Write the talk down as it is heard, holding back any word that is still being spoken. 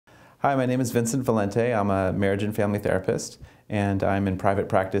Hi, my name is Vincent Valente. I'm a marriage and family therapist, and I'm in private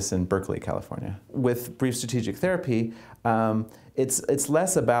practice in Berkeley, California. With brief strategic therapy, it's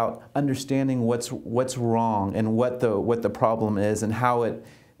less about understanding what's wrong and what the problem is and how it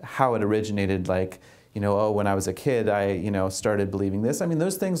originated. Like, oh, when I was a kid, I started believing this. I mean,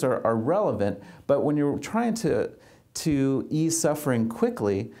 those things are relevant, but when you're trying to ease suffering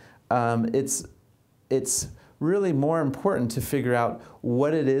quickly, it's really more important to figure out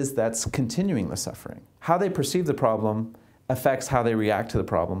what it is that's continuing the suffering. How they perceive the problem affects how they react to the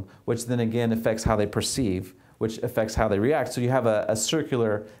problem, which then again affects how they perceive, which affects how they react. So you have a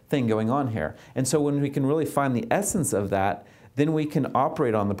circular thing going on here. And so when we can really find the essence of that, then we can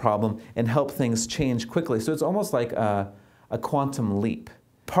operate on the problem and help things change quickly. So it's almost like a quantum leap.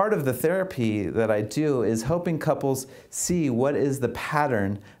 Part of the therapy that I do is helping couples see what is the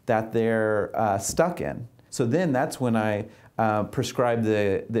pattern that they're stuck in. So then that's when I prescribe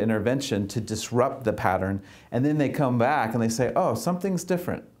the intervention to disrupt the pattern, and then they come back and they say, oh, something's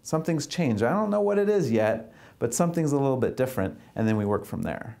different, something's changed. I don't know what it is yet, but something's a little bit different, and then we work from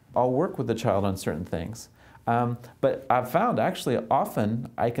there. I'll work with the child on certain things, but I've found actually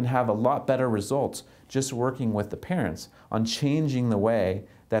often I can have a lot better results just working with the parents on changing the way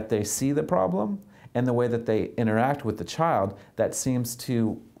that they see the problem and the way that they interact with the child that seems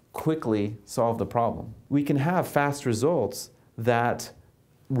to quickly solve the problem. We can have fast results that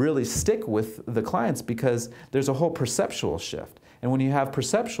really stick with the clients because there's a whole perceptual shift. And when you have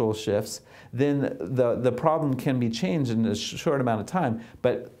perceptual shifts, then the problem can be changed in a short amount of time,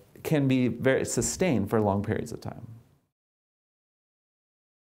 but can be very sustained for long periods of time.